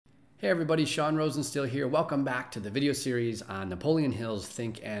Hey everybody, Sean Rosenstiel here. Welcome back to the video series on Napoleon Hill's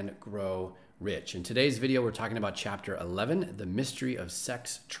Think and Grow Rich. In today's video, we're talking about chapter 11, The Mystery of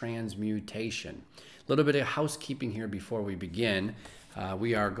Sex Transmutation. A little bit of housekeeping here before we begin.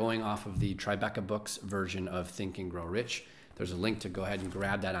 We are going off of the Tribeca Books version of Think and Grow Rich. There's a link to go ahead and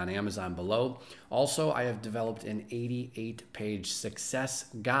grab that on Amazon below. Also, I have developed an 88-page success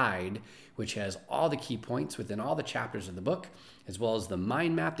guide, which has all the key points within all the chapters of the book, as well as the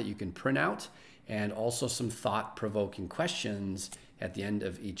mind map that you can print out, and also some thought-provoking questions at the end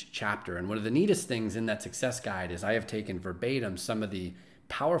of each chapter. And one of the neatest things in that success guide is I have taken verbatim some of the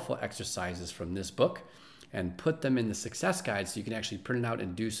powerful exercises from this book and put them in the success guide so you can actually print it out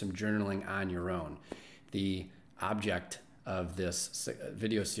and do some journaling on your own. The object of this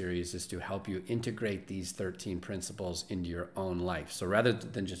video series is to help you integrate these 13 principles into your own life. So rather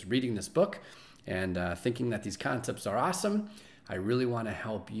than just reading this book and thinking that these concepts are awesome, I really want to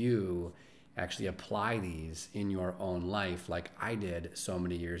help you actually apply these in your own life like I did so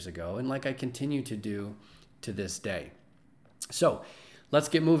many years ago and like I continue to do to this day. So let's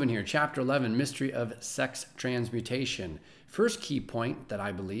get moving here. Chapter 11, Mystery of Sex Transmutation. First key point that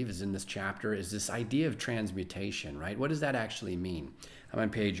I believe is in this chapter is this idea of transmutation, right? What does that actually mean? I'm on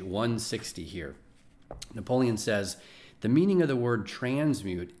page 160 here. Napoleon says, the meaning of the word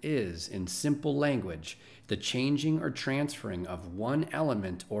transmute is, in simple language, the changing or transferring of one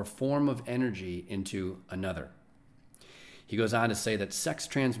element or form of energy into another. He goes on to say that sex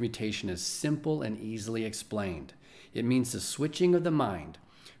transmutation is simple and easily explained. It means the switching of the mind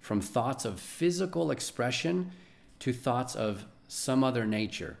from thoughts of physical expression to thoughts of some other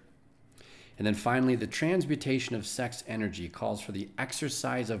nature. And then finally, the transmutation of sex energy calls for the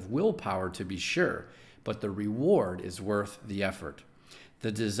exercise of willpower to be sure, but the reward is worth the effort.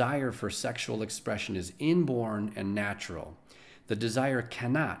 The desire for sexual expression is inborn and natural. The desire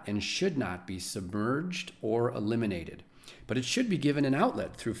cannot and should not be submerged or eliminated, but it should be given an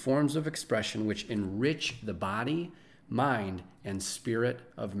outlet through forms of expression which enrich the body, mind, and spirit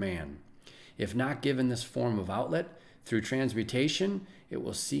of man. If not given this form of outlet through transmutation, it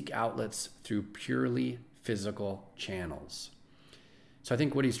will seek outlets through purely physical channels. So I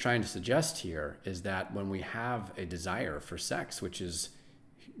think what he's trying to suggest here is that when we have a desire for sex, which is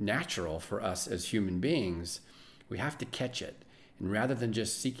natural for us as human beings, we have to catch it. And rather than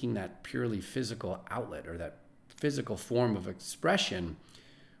just seeking that purely physical outlet or that physical form of expression,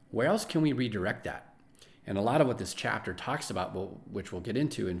 where else can we redirect that? And a lot of what this chapter talks about, which we'll get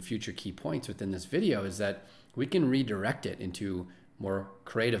into in future key points within this video, is that we can redirect it into more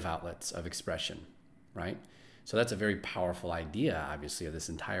creative outlets of expression, right? So that's a very powerful idea, obviously, of this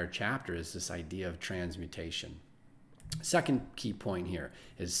entire chapter is this idea of transmutation. Second key point here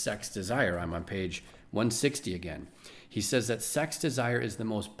is sex desire. I'm on page 160 again. He says that sex desire is the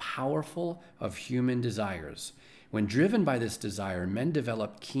most powerful of human desires. When driven by this desire, men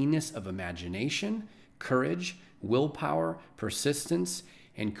develop keenness of imagination, courage, willpower, persistence,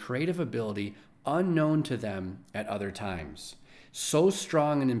 and creative ability unknown to them at other times. So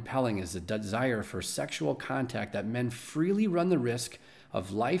strong and impelling is the desire for sexual contact that men freely run the risk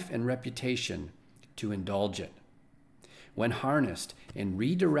of life and reputation to indulge it. When harnessed and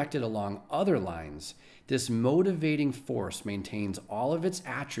redirected along other lines, this motivating force maintains all of its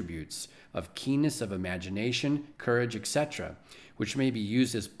attributes of keenness of imagination, courage, etc., which may be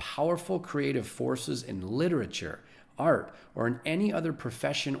used as powerful creative forces in literature, art, or in any other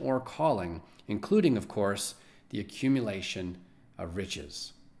profession or calling, including, of course, the accumulation of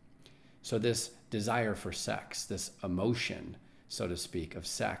riches. So this desire for sex, this emotion, so to speak, of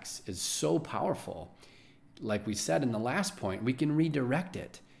sex is so powerful. Like we said in the last point, we can redirect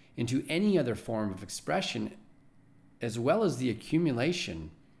it into any other form of expression as well as the accumulation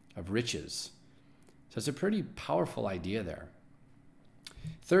of riches. So it's a pretty powerful idea there.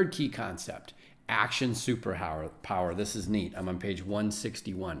 Third key concept, action superpower. This is neat. I'm on page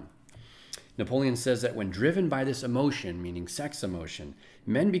 161. Napoleon says that when driven by this emotion, meaning sex emotion,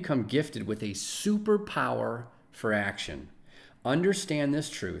 men become gifted with a superpower for action. Understand this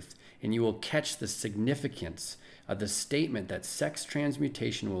truth, and you will catch the significance of the statement that sex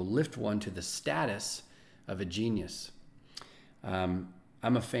transmutation will lift one to the status of a genius. I'm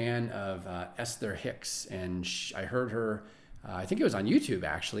a fan of Esther Hicks, and I heard her, I think it was on YouTube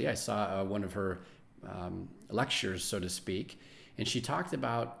actually. I saw one of her lectures, so to speak, and she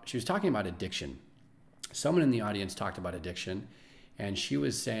was talking about addiction. Someone in the audience talked about addiction, and she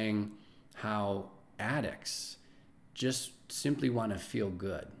was saying how addicts just simply want to feel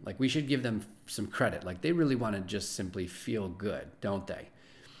good. Like we should give them some credit. Like they really want to just simply feel good, don't they?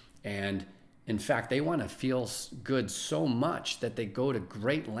 And In fact, they want to feel good so much that they go to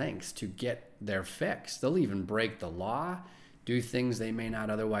great lengths to get their fix. They'll even break the law, do things they may not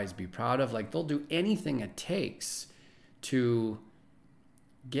otherwise be proud of. Like, they'll do anything it takes to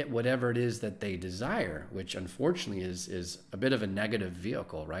get whatever it is that they desire, which unfortunately is a bit of a negative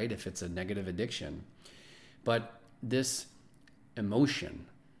vehicle, right? If it's a negative addiction. But this emotion,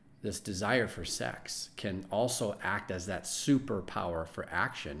 this desire for sex, can also act as that superpower for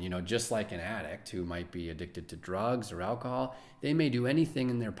action. You know, just like an addict who might be addicted to drugs or alcohol, they may do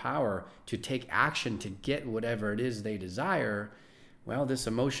anything in their power to take action to get whatever it is they desire. Well, this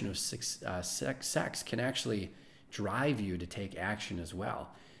emotion of sex can actually drive you to take action as well.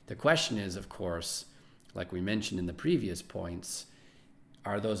 The question is, of course, like we mentioned in the previous points,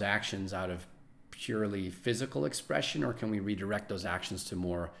 are those actions out of purely physical expression, or can we redirect those actions to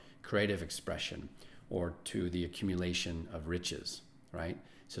more creative expression or to the accumulation of riches, right?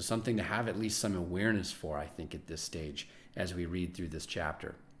 So something to have at least some awareness for, I think, at this stage as we read through this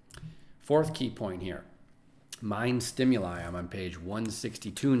chapter. Fourth key point here, mind stimuli. I'm on page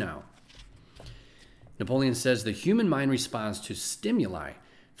 162 now. Napoleon says the human mind responds to stimuli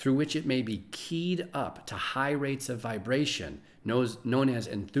through which it may be keyed up to high rates of vibration, known as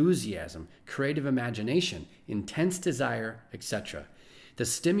enthusiasm, creative imagination, intense desire, etc. The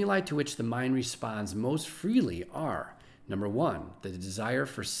stimuli to which the mind responds most freely are, number 1, the desire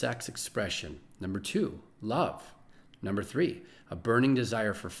for sex expression. Number 2, love. Number 3, a burning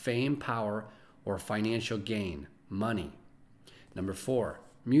desire for fame, power, or financial gain, money. Number 4,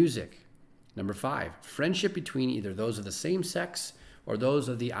 music. Number 5, friendship between either those of the same sex or those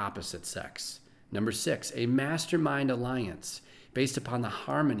of the opposite sex. Number 6, a mastermind alliance based upon the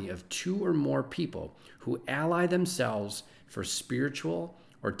harmony of 2 or more people who ally themselves for spiritual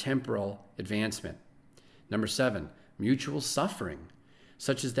or temporal advancement. Number 7, mutual suffering,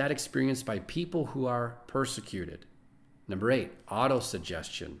 such as that experienced by people who are persecuted. Number 8,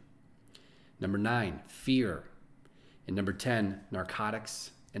 autosuggestion. Number 9, fear. And number 10,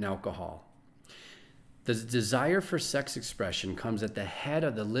 narcotics and alcohol. The desire for sex expression comes at the head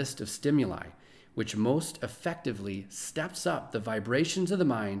of the list of stimuli, which most effectively steps up the vibrations of the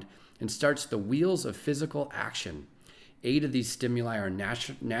mind and starts the wheels of physical action. 8 of these stimuli are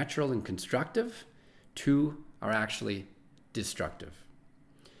natural and constructive. 2 are actually destructive.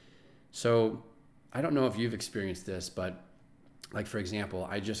 So I don't know if you've experienced this, but like, for example,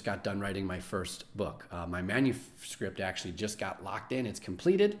 I just got done writing my first book. My manuscript actually just got locked in. It's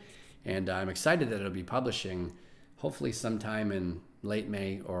completed, and I'm excited that it'll be publishing hopefully sometime in late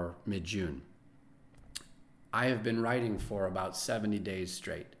May or mid-June. I have been writing for about 70 days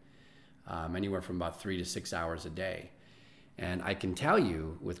straight, anywhere from about 3 to 6 hours a day. And I can tell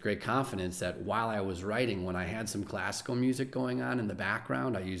you with great confidence that while I was writing, when I had some classical music going on in the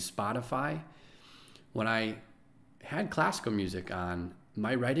background, I used Spotify. When I had classical music on,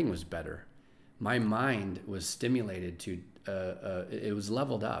 my writing was better. My mind was stimulated to, it was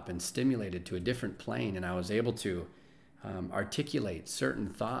leveled up and stimulated to a different plane, and I was able to articulate certain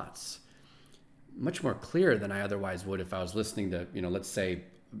thoughts much more clear than I otherwise would if I was listening to, let's say,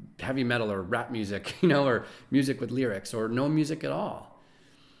 heavy metal or rap music, or music with lyrics or no music at all.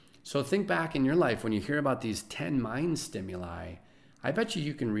 So think back in your life when you hear about these 10 mind stimuli. I bet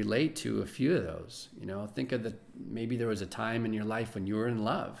you can relate to a few of those. Think of maybe there was a time in your life when you were in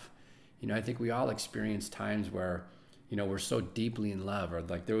love. I think we all experience times where, we're so deeply in love, or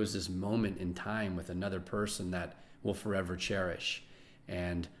like there was this moment in time with another person that we'll forever cherish.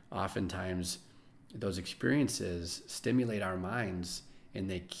 And oftentimes those experiences stimulate our minds, and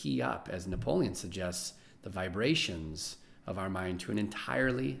they key up, as Napoleon suggests, the vibrations of our mind to an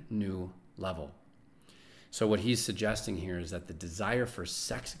entirely new level. So what he's suggesting here is that the desire for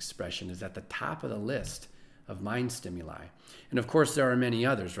sex expression is at the top of the list of mind stimuli. And of course, there are many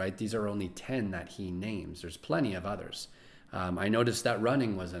others, right? These are only 10 that he names. There's plenty of others. I noticed that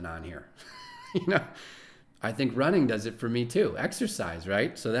running wasn't on here. I think running does it for me too. Exercise,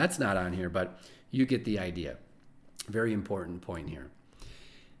 right? So that's not on here, but you get the idea. Very important point here.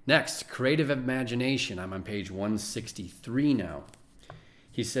 Next, creative imagination. I'm on page 163 now.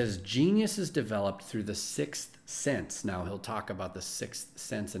 He says, genius is developed through the sixth sense. Now, he'll talk about the sixth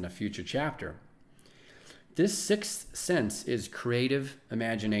sense in a future chapter. This sixth sense is creative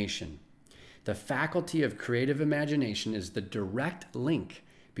imagination. The faculty of creative imagination is the direct link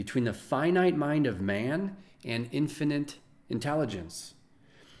between the finite mind of man and infinite intelligence.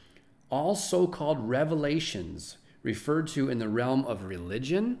 All so-called revelations referred to in the realm of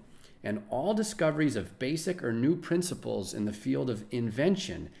religion, and all discoveries of basic or new principles in the field of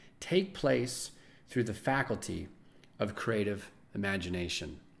invention take place through the faculty of creative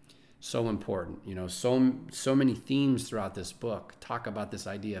imagination. So important. You know, so many themes throughout this book talk about this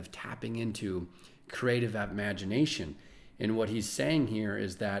idea of tapping into creative imagination. And what he's saying here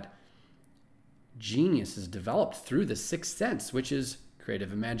is that genius is developed through the sixth sense, which is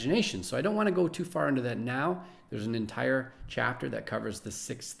creative imagination. So I don't want to go too far into that now. There's an entire chapter that covers the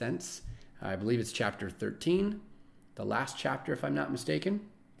sixth sense. I believe it's chapter 13, the last chapter, if I'm not mistaken.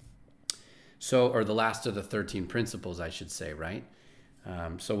 So, or the last of the 13 principles, I should say, right?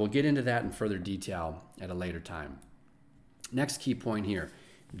 So we'll get into that in further detail at a later time. Next key point here,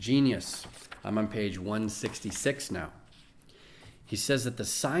 genius. I'm on page 166 now. He says that the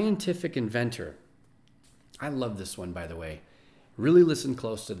scientific inventor, I love this one, by the way. Really listen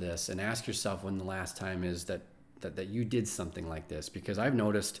close to this and ask yourself when the last time is that you did something like this, because I've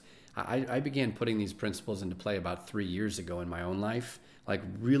noticed I began putting these principles into play about 3 years ago in my own life, like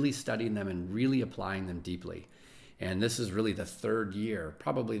really studying them and really applying them deeply. And this is really the third year,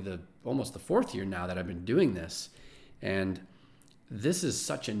 probably almost the fourth year now that I've been doing this. And this is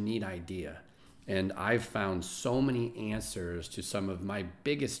such a neat idea. And I've found so many answers to some of my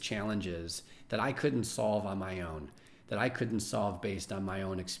biggest challenges that I couldn't solve on my own, that I couldn't solve based on my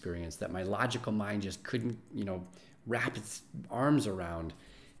own experience, that my logical mind just couldn't, wrap its arms around.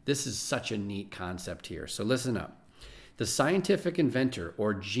 This is such a neat concept here. So listen up. The scientific inventor,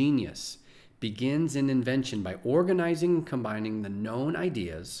 or genius, begins an invention by organizing and combining the known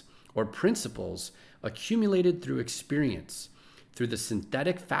ideas or principles accumulated through experience, through the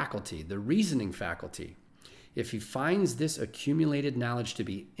synthetic faculty, the reasoning faculty. If he finds this accumulated knowledge to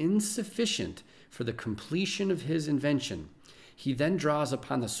be insufficient for the completion of his invention, he then draws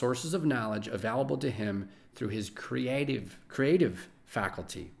upon the sources of knowledge available to him through his creative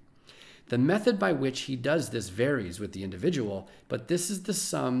faculty. The method by which he does this varies with the individual, but this is the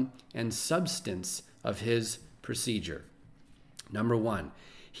sum and substance of his procedure. Number one,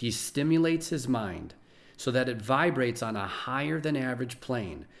 he stimulates his mind so that it vibrates on a higher than average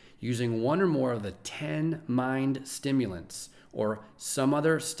plane, using one or more of the 10 mind stimulants or some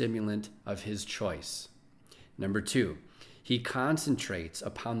other stimulant of his choice. Number two, he concentrates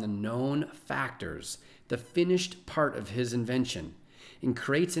upon the known factors, the finished part of his invention, and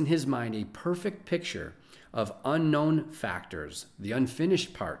creates in his mind a perfect picture of unknown factors, the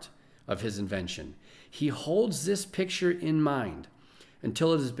unfinished part of his invention. He holds this picture in mind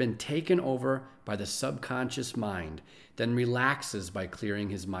until it has been taken over by the subconscious mind, then relaxes by clearing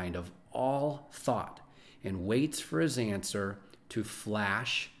his mind of all thought and waits for his answer to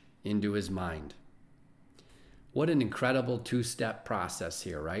flash into his mind. What an incredible two-step process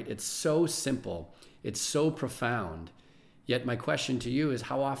here, right? It's so simple. It's so profound. Yet my question to you is,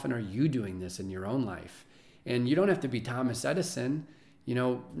 how often are you doing this in your own life? And you don't have to be Thomas Edison.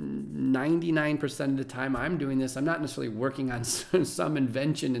 99% of the time I'm doing this, I'm not necessarily working on some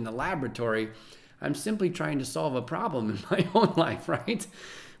invention in the laboratory. I'm simply trying to solve a problem in my own life, right?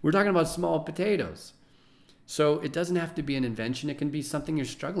 We're talking about small potatoes. So it doesn't have to be an invention. It can be something you're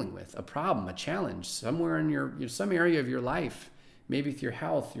struggling with, a problem, a challenge, somewhere in some area of your life, maybe with your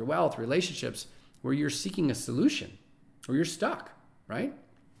health, your wealth, relationships, where you're seeking a solution or you're stuck, right?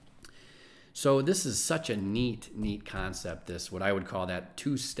 So this is such a neat concept, this, what I would call that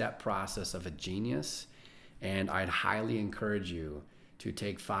two-step process of a genius. And I'd highly encourage you to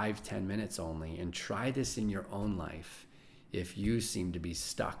take 5-10 minutes only and try this in your own life if you seem to be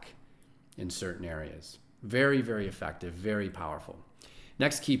stuck in certain areas. Very, very effective, very powerful.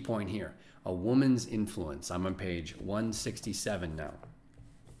 Next key point here, a woman's influence. I'm on page 167 now.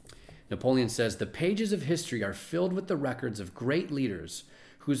 Napoleon says, the pages of history are filled with the records of great leaders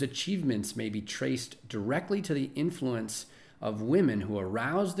whose achievements may be traced directly to the influence of women who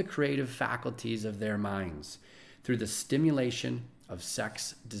arouse the creative faculties of their minds through the stimulation of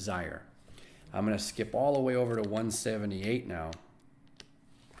sex desire. I'm going to skip all the way over to 178 now.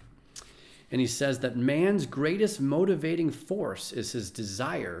 And he says that man's greatest motivating force is his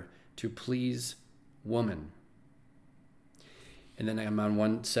desire to please woman. And then I'm on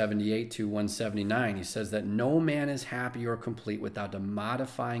 178 to 179. He says that no man is happy or complete without the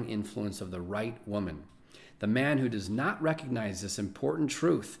modifying influence of the right woman. The man who does not recognize this important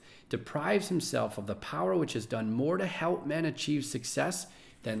truth deprives himself of the power which has done more to help men achieve success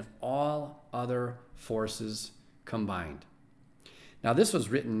than all other forces combined. Now, this was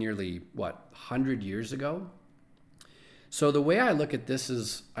written nearly, 100 years ago? So the way I look at this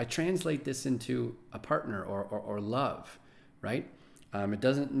is I translate this into a partner or love, right? It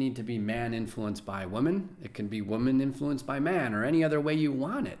doesn't need to be man influenced by woman. It can be woman influenced by man, or any other way you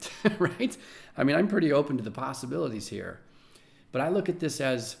want it, right? I mean, I'm pretty open to the possibilities here. But I look at this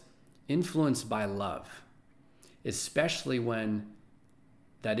as influenced by love, especially when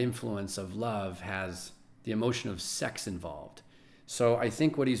that influence of love has the emotion of sex involved. So I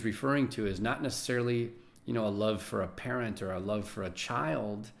think what he's referring to is not necessarily, a love for a parent or a love for a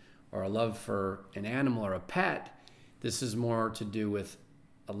child or a love for an animal or a pet. This is more to do with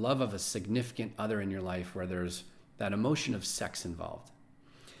a love of a significant other in your life where there's that emotion of sex involved.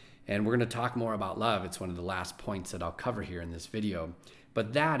 And we're going to talk more about love. It's one of the last points that I'll cover here in this video.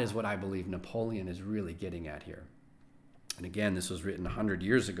 But that is what I believe Napoleon is really getting at here. And again, this was written 100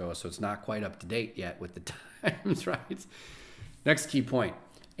 years ago, so it's not quite up to date yet with the times, right? Next key point,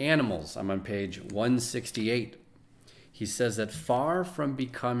 animals. I'm on page 168. He says that far from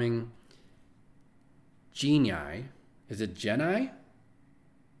becoming genii, is it genii?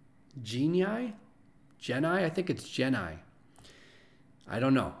 Genii? Genii? I think it's genii. I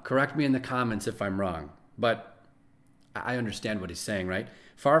don't know. Correct me in the comments if I'm wrong, but I understand what he's saying, right?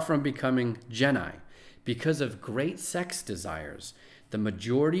 Far from becoming genii, because of great sex desires, the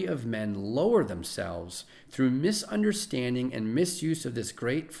majority of men lower themselves through misunderstanding and misuse of this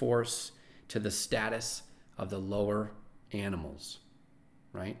great force to the status of the lower animals,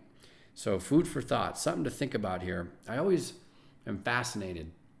 right? So food for thought, something to think about here. I always am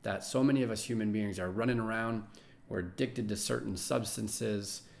fascinated that so many of us human beings are running around. We're addicted to certain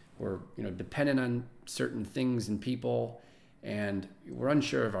substances. We're dependent on certain things and people, and we're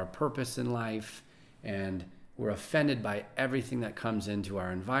unsure of our purpose in life, and we're offended by everything that comes into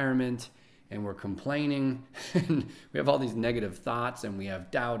our environment, and we're complaining, and we have all these negative thoughts, and we have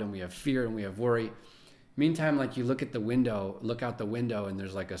doubt, and we have fear, and we have worry. Meantime, like you look out the window, and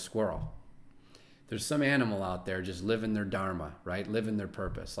there's like a squirrel. There's some animal out there just living their dharma, right? Living their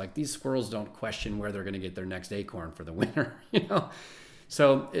purpose. Like these squirrels don't question where they're going to get their next acorn for the winter,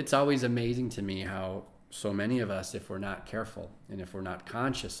 So it's always amazing to me how so many of us, if we're not careful and if we're not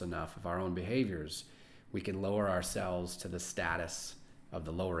conscious enough of our own behaviors, we can lower ourselves to the status of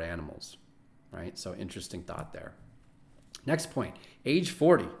the lower animals, right? So interesting thought there. Next point, age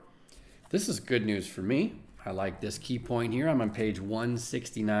 40. This is good news for me. I like this key point here. I'm on page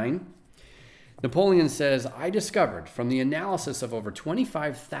 169. Napoleon says, I discovered from the analysis of over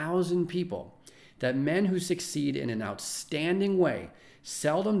 25,000 people that men who succeed in an outstanding way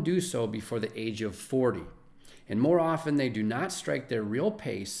seldom do so before the age of 40. And more often, they do not strike their real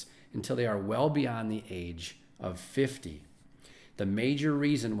pace until they are well beyond the age of 50. The major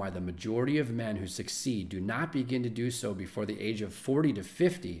reason why the majority of men who succeed do not begin to do so before the age of 40 to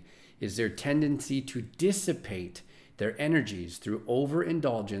 50 is their tendency to dissipate their energies through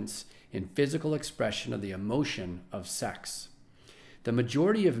overindulgence in physical expression of the emotion of sex. The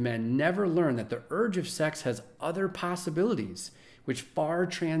majority of men never learn that the urge of sex has other possibilities which far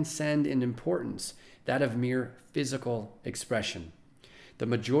transcend in importance that of mere physical expression. The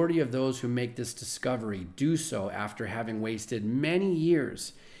majority of those who make this discovery do so after having wasted many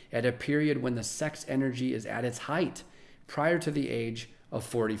years at a period when the sex energy is at its height, prior to the age of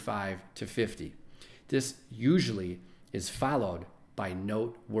 45 to 50. This usually is followed by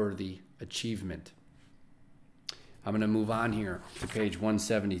noteworthy achievement. I'm going to move on here to page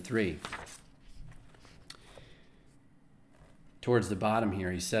 173. Towards the bottom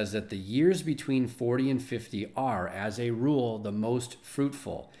here, he says that the years between 40 and 50 are, as a rule, the most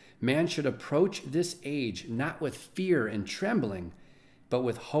fruitful. Man should approach this age not with fear and trembling, but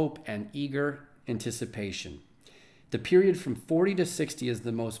with hope and eager anticipation. The period from 40 to 60 is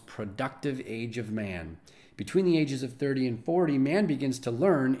the most productive age of man. Between the ages of 30 and 40, man begins to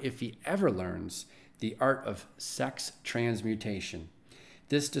learn, if he ever learns, the art of sex transmutation.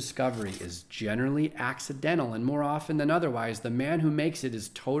 This discovery is generally accidental, and more often than otherwise, the man who makes it is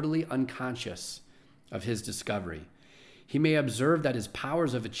totally unconscious of his discovery. He may observe that his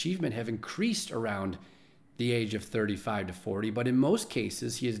powers of achievement have increased around the age of 35 to 40, but in most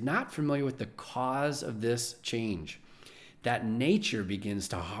cases, he is not familiar with the cause of this change. That nature begins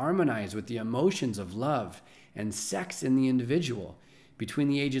to harmonize with the emotions of love and sex in the individual between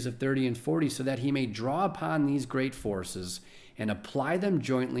the ages of 30 and 40, so that he may draw upon these great forces and apply them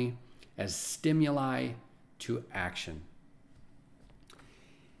jointly as stimuli to action.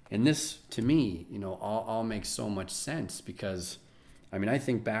 And this, to me, all makes so much sense because, I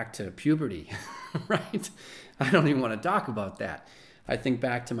think back to puberty, right? I don't even want to talk about that. I think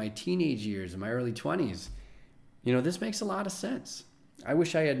back to my teenage years, my early 20s. This makes a lot of sense. I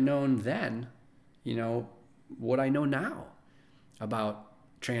wish I had known then, what I know now about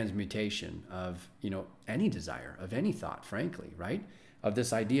transmutation of, any desire, of any thought, frankly, right? Of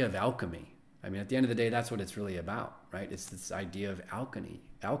this idea of alchemy. At the end of the day, that's what it's really about, right? It's this idea of alchemy,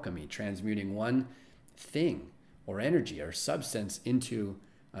 transmuting one thing or energy or substance into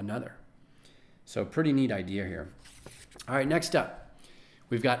another. So pretty neat idea here. All right, next up,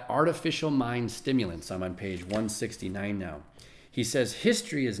 We've got artificial mind stimulants. I'm on page 169 now. He says,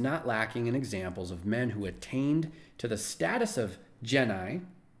 history is not lacking in examples of men who attained to the status of geni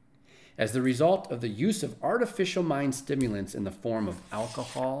as the result of the use of artificial mind stimulants in the form of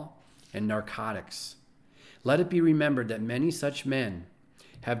alcohol and narcotics. Let it be remembered that many such men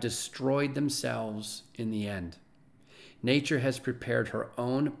have destroyed themselves in the end. Nature has prepared her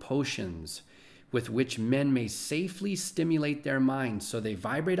own potions with which men may safely stimulate their minds so they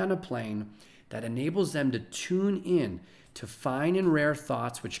vibrate on a plane that enables them to tune in to fine and rare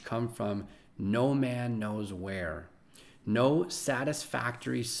thoughts which come from no man knows where. No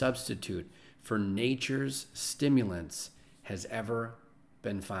satisfactory substitute for nature's stimulants has ever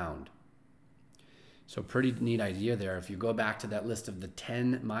been found. So pretty neat idea there. If you go back to that list of the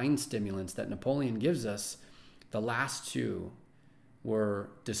 10 mind stimulants that Napoleon gives us, the last two were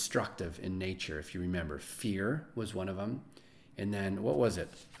destructive in nature, if you remember. Fear was one of them. And then what was it?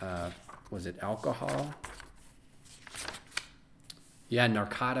 Was it alcohol? Yeah,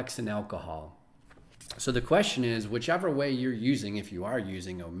 narcotics and alcohol. So the question is, whichever way you're using, if you are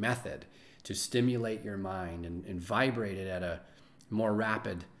using a method to stimulate your mind and vibrate it at a more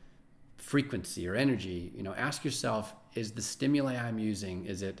rapid frequency or energy, ask yourself, is the stimuli I'm using,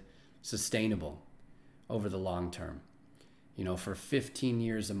 is it sustainable over the long term? For 15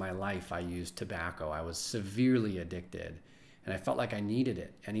 years of my life, I used tobacco. I was severely addicted, and I felt like I needed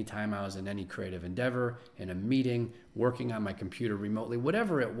it. Anytime I was in any creative endeavor, in a meeting, working on my computer remotely,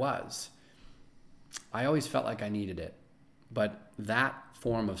 whatever it was, I always felt like I needed it. But that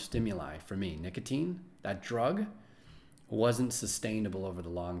form of stimuli for me, nicotine, that drug, wasn't sustainable over the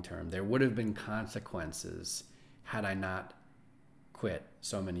long term. There would have been consequences had I not quit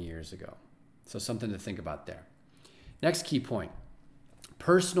so many years ago. So something to think about there. Next key point,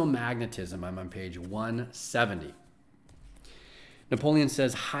 personal magnetism. I'm on page 170. Napoleon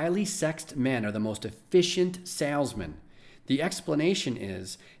says, highly sexed men are the most efficient salesmen. The explanation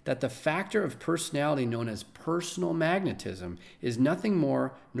is that the factor of personality known as personal magnetism is nothing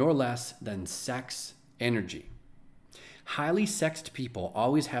more nor less than sex energy. Highly sexed people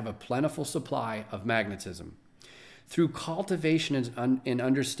always have a plentiful supply of magnetism. Through cultivation and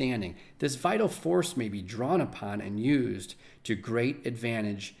understanding, this vital force may be drawn upon and used to great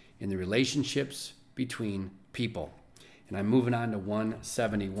advantage in the relationships between people. And I'm moving on to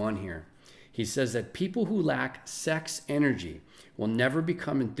 171 here. He says that people who lack sex energy will never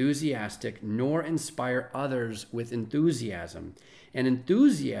become enthusiastic nor inspire others with enthusiasm. And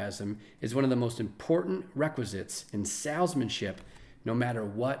enthusiasm is one of the most important requisites in salesmanship, no matter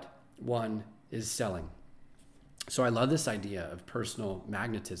what one is selling. So I love this idea of personal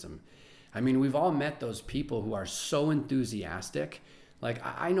magnetism. I mean, we've all met those people who are so enthusiastic. Like,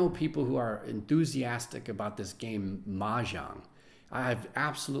 I know people who are enthusiastic about this game Mahjong. I have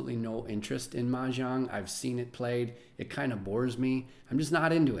absolutely no interest in Mahjong. I've seen it played. It kind of bores me. I'm just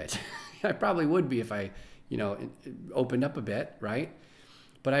not into it. I probably would be if I, opened up a bit, right?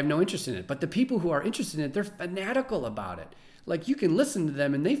 But I have no interest in it. But the people who are interested in it, they're fanatical about it. Like, you can listen to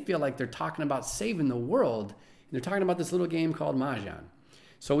them and they feel like they're talking about saving the world. They're talking about this little game called Mahjong.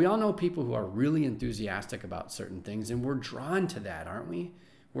 So we all know people who are really enthusiastic about certain things, and we're drawn to that, aren't we?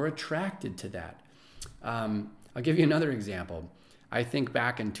 We're attracted to that. I'll give you another example. I think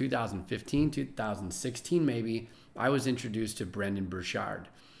back in 2015, 2016 maybe, I was introduced to Brendon Burchard.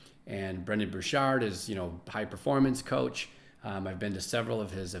 And Brendon Burchard is, high performance coach. I've been to several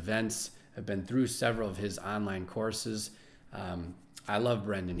of his events. I've been through several of his online courses. I love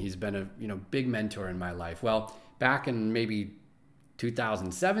Brendon. He's been a big mentor in my life. Well, back in maybe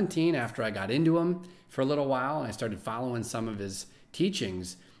 2017, after I got into him for a little while and I started following some of his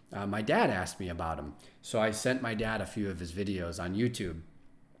teachings, my dad asked me about him. So I sent my dad a few of his videos on YouTube,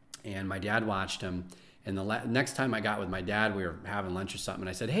 and my dad watched him. And the next time I got with my dad, we were having lunch or something, and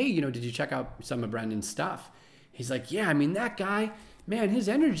I said, hey, did you check out some of Brendon's stuff? He's like, yeah, I mean, that guy, man, his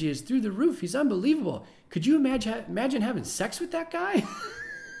energy is through the roof. He's unbelievable. Could you imagine having sex with that guy?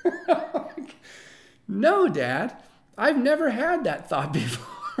 No, Dad, I've never had that thought before.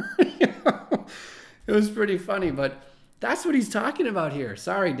 It was pretty funny, but that's what he's talking about here.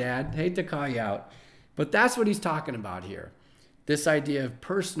 Sorry, Dad, hate to call you out, but that's what he's talking about here. This idea of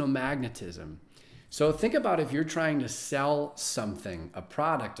personal magnetism. So think about if you're trying to sell something, a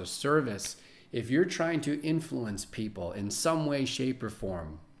product, a service, if you're trying to influence people in some way, shape, or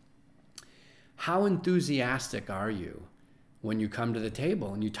form, how enthusiastic are you when you come to the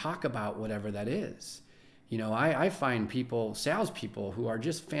table and you talk about whatever that is? I find salespeople who are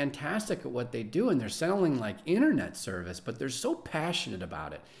just fantastic at what they do, and they're selling like internet service, but they're so passionate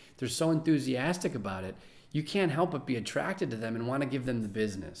about it. They're so enthusiastic about it. you can't help but be attracted to them and want to give them the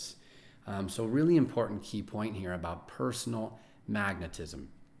business. So really important key point here about personal magnetism.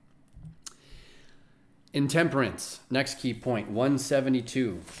 Intemperance, next key point,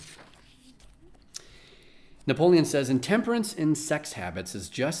 172. Napoleon says, intemperance in sex habits is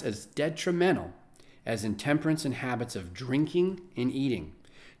just as detrimental as intemperance in habits of drinking and eating.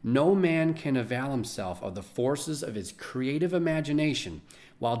 No man can avail himself of the forces of his creative imagination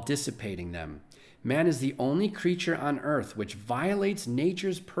while dissipating them. Man is the only creature on earth which violates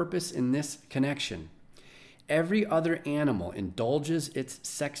nature's purpose in this connection. Every other animal indulges its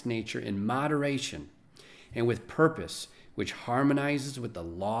sex nature in moderation and with purpose, which harmonizes with the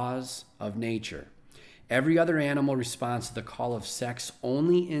laws of nature. Every other animal responds to the call of sex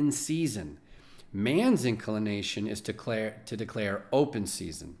only in season. Man's inclination is to declare open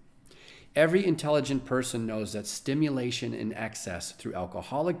season. Every intelligent person knows that stimulation in excess through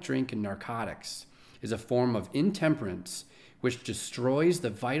alcoholic drink and narcotics is a form of intemperance which destroys the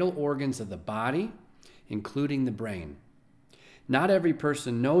vital organs of the body, including the brain. Not every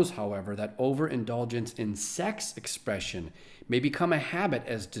person knows, however, that overindulgence in sex expression may become a habit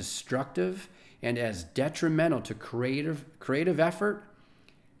as destructive and as detrimental to creative effort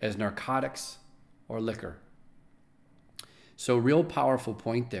as narcotics or liquor. So real powerful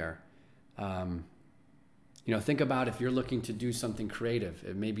point there. Think about if you're looking to do something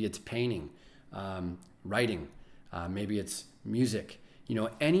creative. Maybe it's painting, writing, maybe it's music,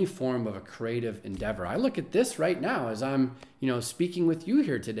 any form of a creative endeavor. I look at this right now as I'm, speaking with you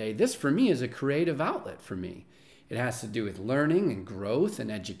here today. This for me is a creative outlet for me. It has to do with learning and growth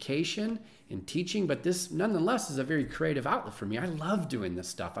and education and teaching, but this nonetheless is a very creative outlet for me. I love doing this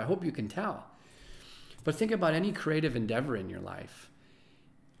stuff. I hope you can tell. But think about any creative endeavor in your life.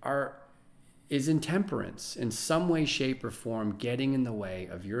 Is intemperance in some way, shape, or form getting in the way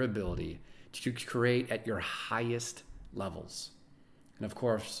of your ability to create at your highest levels? And of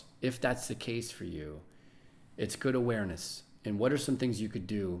course, if that's the case for you, it's good awareness. And what are some things you could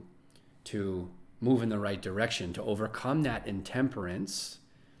do to move in the right direction, to overcome that intemperance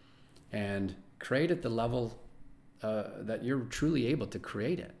and create at the level that you're truly able to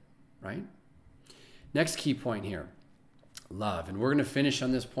create it, right? Next key point here, love. And we're going to finish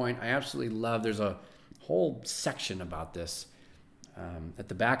on this point. I absolutely love, there's a whole section about this at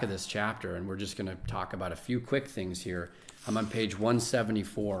the back of this chapter, and we're just going to talk about a few quick things here. I'm on page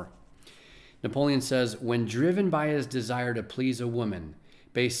 174. Napoleon says, when driven by his desire to please a woman,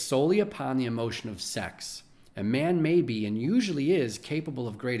 based solely upon the emotion of sex, a man may be, and usually is, capable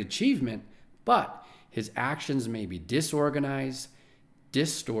of great achievement, but his actions may be disorganized,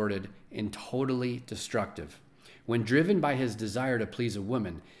 distorted, and totally destructive. When driven by his desire to please a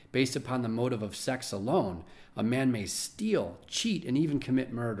woman, based upon the motive of sex alone, a man may steal, cheat, and even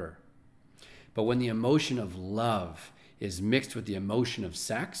commit murder. But when the emotion of love is mixed with the emotion of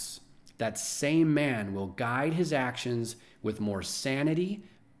sex, that same man will guide his actions with more sanity,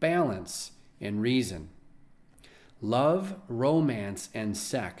 balance, and reason. Love, romance, and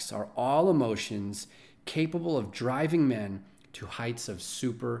sex are all emotions capable of driving men to heights of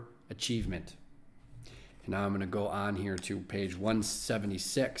super achievement. And now I'm going to go on here to page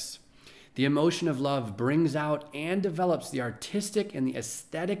 176. The emotion of love brings out and develops the artistic and the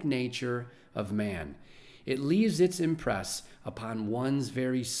aesthetic nature of man. It leaves its impress upon one's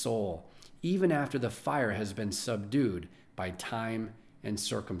very soul, even after the fire has been subdued by time and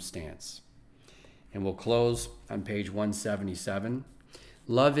circumstance. And we'll close on page 177.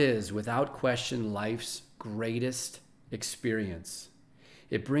 Love is, without question, life's greatest experience.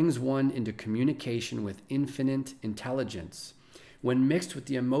 It brings one into communication with infinite intelligence. When mixed with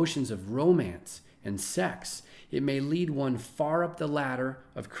the emotions of romance and sex, it may lead one far up the ladder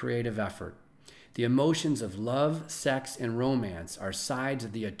of creative effort. The emotions of love, sex, and romance are sides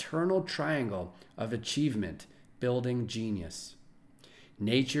of the eternal triangle of achievement, building genius.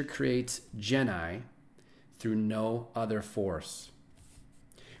 Nature creates genii through no other force.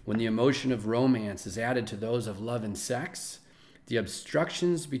 When the emotion of romance is added to those of love and sex, the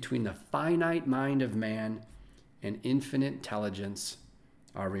obstructions between the finite mind of man and infinite intelligence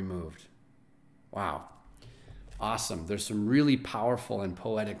are removed. Wow. Awesome. There's some really powerful and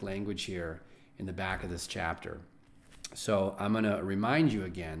poetic language here in the back of this chapter. So I'm going to remind you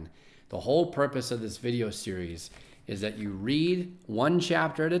again, the whole purpose of this video series is that you read one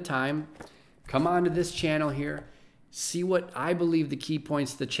chapter at a time, come onto this channel here, see what I believe the key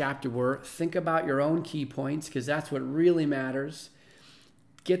points of the chapter were, think about your own key points because that's what really matters.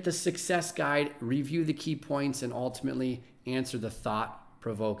 Get the success guide, review the key points, and ultimately answer the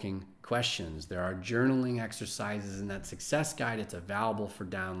thought-provoking questions. There are journaling exercises in that success guide. It's available for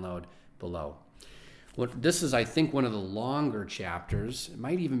download below. Well, this is, I think, one of the longer chapters. It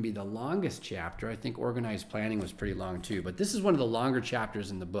might even be the longest chapter. I think organized planning was pretty long too, but this is one of the longer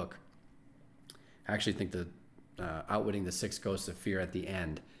chapters in the book. I actually think the Outwitting the Six Ghosts of Fear at the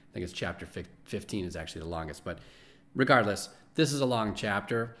end, I think it's chapter 15 is actually the longest, but regardless, this is a long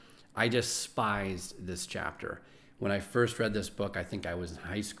chapter. I despised this chapter. When I first read this book, I think I was in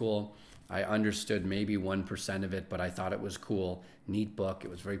high school. I understood maybe 1% of it, but I thought it was cool, neat book.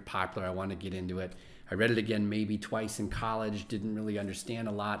 It was very popular. I wanted to get into it. I read it again maybe twice in college, didn't really understand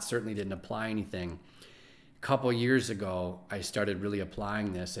a lot, certainly didn't apply anything. A couple years ago, I started really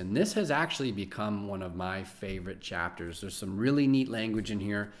applying this, and this has actually become one of my favorite chapters. There's some really neat language in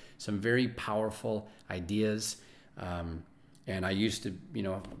here, some very powerful ideas. And I used to,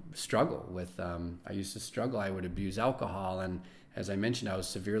 struggle with, I would abuse alcohol. And as I mentioned, I was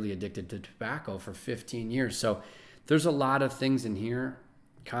severely addicted to tobacco for 15 years. So there's a lot of things in here,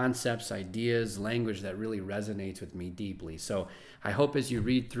 concepts, ideas, language that really resonates with me deeply. So I hope as you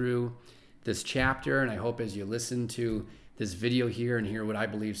read through this chapter, and I hope as you listen to this video here and hear what I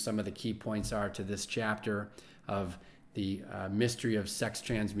believe some of the key points are to this chapter of the mystery of sex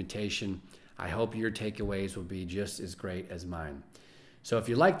transmutation, I hope your takeaways will be just as great as mine. So if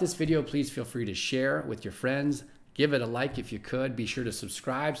you like this video, please feel free to share with your friends. Give it a like if you could. Be sure to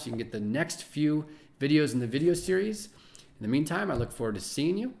subscribe so you can get the next few videos in the video series. In the meantime, I look forward to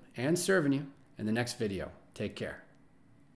seeing you and serving you in the next video. Take care.